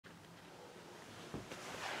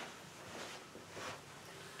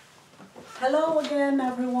Hello again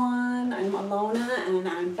everyone, I'm Alona and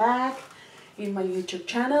I'm back in my YouTube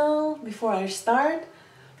channel. Before I start,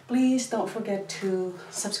 please don't forget to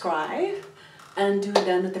subscribe and do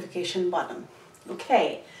the notification button.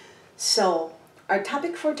 Okay, so our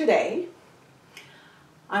topic for today,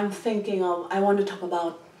 I want to talk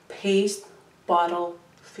about paste bottle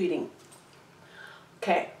feeding.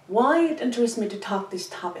 Okay, why it interests me to talk this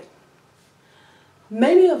topic?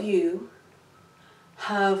 Many of you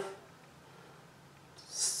have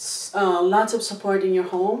lots of support in your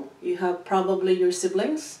home. You have probably your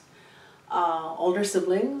siblings, older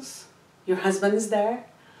siblings, your husband is there,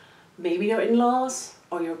 maybe your in-laws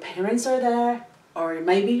or your parents are there, or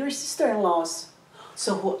maybe your sister-in-laws.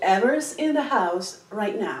 So whoever's in the house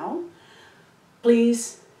right now,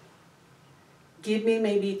 please give me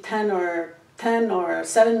maybe 10 or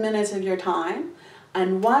 7 minutes of your time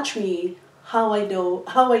and watch me how I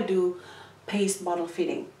do paste bottle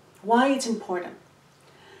feeding. Why it's important.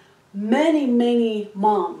 Many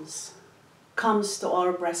moms comes to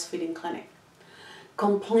our breastfeeding clinic,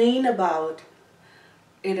 complain about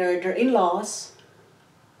either their in-laws,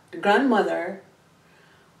 the grandmother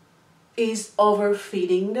is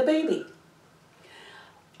overfeeding the baby.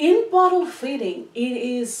 In bottle feeding, it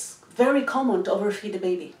is very common to overfeed the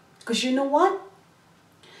baby. Because you know what?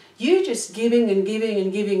 You're just giving and giving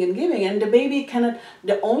and giving and giving, and the baby cannot.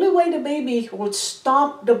 The only way the baby will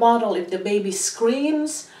stop the bottle if the baby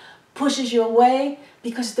screams, pushes you away,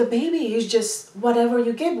 because the baby is just, whatever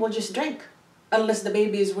you give will just drink. Unless the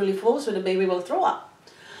baby is really full, so the baby will throw up.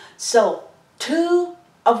 So, to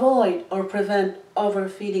avoid or prevent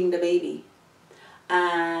overfeeding the baby,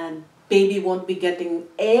 and baby won't be getting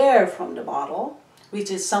air from the bottle, which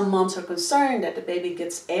is some moms are concerned that the baby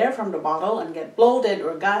gets air from the bottle and get bloated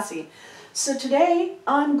or gassy. So today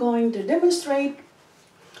I'm going to demonstrate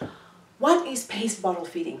what is paste bottle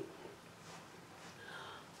feeding.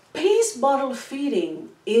 Paste bottle feeding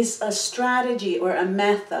is a strategy or a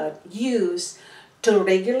method used to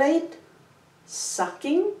regulate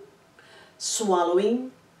sucking,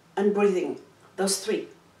 swallowing, and breathing. Those three,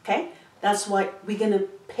 okay? That's why we're gonna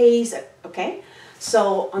pace it, okay?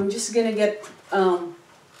 So I'm just gonna get I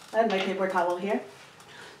have my paper towel here.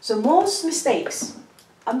 So most mistakes,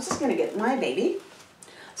 I'm just gonna get my baby.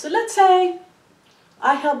 So let's say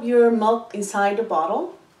I have your milk inside the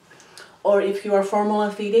bottle, or if you are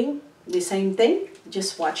formula feeding, the same thing,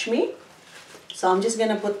 just watch me. So I'm just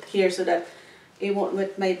gonna put here so that it won't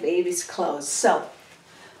wet my baby's clothes. So,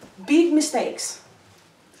 big mistakes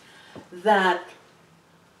that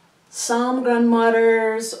some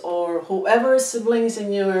grandmothers or whoever siblings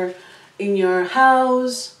in your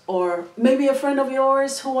house, or maybe a friend of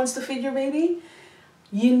yours who wants to feed your baby,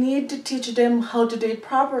 you need to teach them how to do it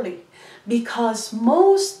properly. Because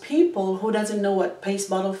most people who doesn't know what paste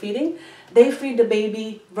bottle feeding, they feed the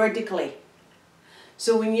baby vertically.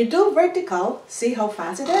 So when you do vertical, see how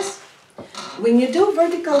fast it is? When you do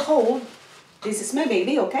vertical hold, this is my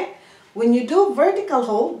baby, okay? When you do vertical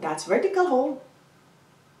hold, that's vertical hold.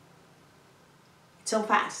 It's so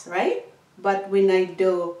fast, right? But when I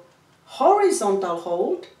do horizontal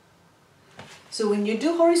hold, so when you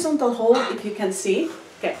do horizontal hold, if you can see,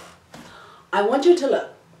 okay, I want you to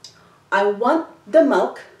look. I want the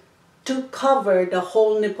milk to cover the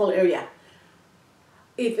whole nipple area.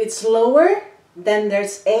 If it's lower, then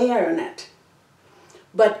there's air in it.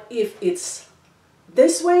 But if it's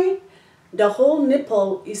this way, the whole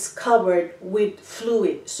nipple is covered with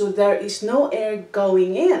fluid, so there is no air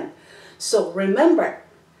going in. So remember,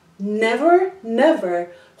 never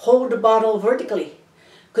hold the bottle vertically.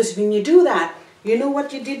 Because when you do that, you know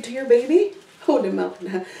what you did to your baby? Oh, the milk,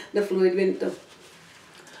 the fluid went to.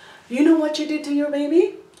 You know what you did to your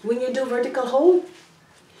baby when you do vertical hold?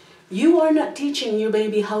 You are not teaching your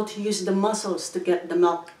baby how to use the muscles to get the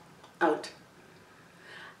milk out.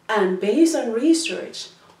 And based on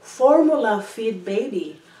research, formula feed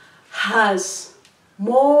baby has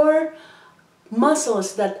more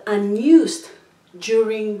muscles that are unused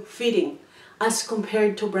during feeding as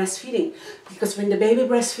compared to breastfeeding. Because when the baby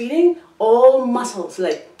breastfeeding, all muscles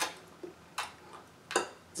like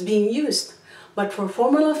it's being used. But for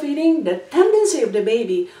formula feeding, the tendency of the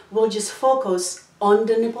baby will just focus on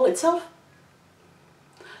the nipple itself.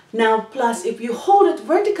 Now, plus if you hold it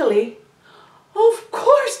vertically, of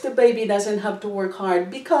course the baby doesn't have to work hard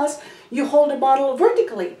because you hold the bottle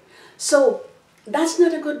vertically. So that's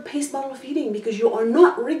not a good paste bottle feeding because you are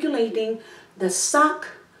not regulating the suck,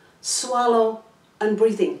 swallow, and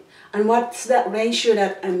breathing. And what's that ratio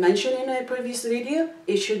that I mentioned in my previous video?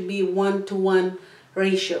 It should be 1-to-1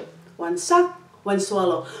 ratio. One suck, one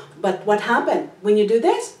swallow. But what happened? When you do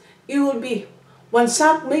this, it will be one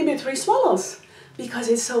suck, maybe 3 swallows, because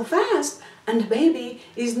it's so fast and the baby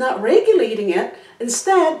is not regulating it.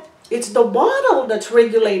 Instead, it's the bottle that's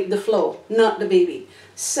regulating the flow, not the baby.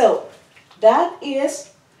 So that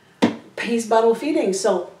is paced bottle feeding.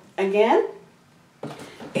 So again,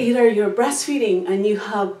 either you're breastfeeding and you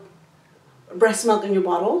have breast milk in your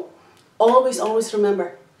bottle, always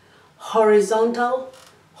remember horizontal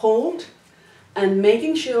hold and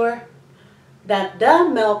making sure that the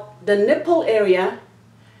milk, the nipple area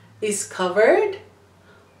is covered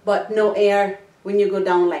but no air when you go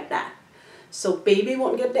down like that. So baby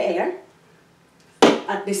won't get the air.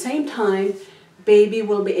 At the same time, baby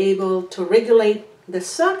will be able to regulate the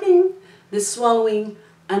sucking, the swallowing,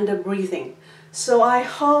 and the breathing. So I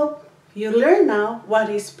hope you learn now what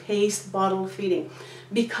is paced bottle feeding,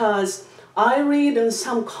 because I read in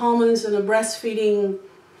some comments in a breastfeeding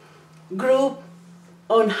group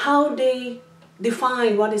on how they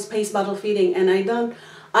define what is paced bottle feeding, and I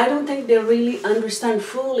don't think they really understand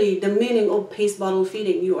fully the meaning of paced bottle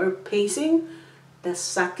feeding. You are pacing the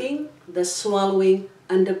sucking, the swallowing,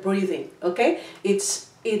 and the breathing. Okay? It's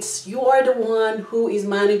you are the one who is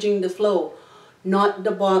managing the flow, not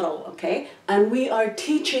the bottle. Okay? And we are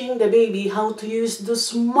teaching the baby how to use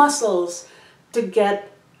those muscles to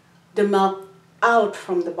get the milk out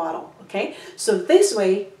from the bottle. Okay? So this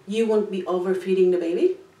way you won't be overfeeding the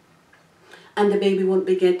baby, and the baby won't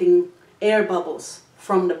be getting air bubbles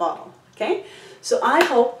from the bottle. Okay? So I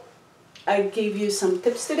hope I gave you some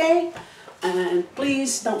tips today, and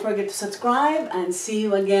please don't forget to subscribe, and see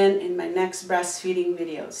you again in my next breastfeeding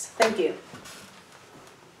videos. Thank you.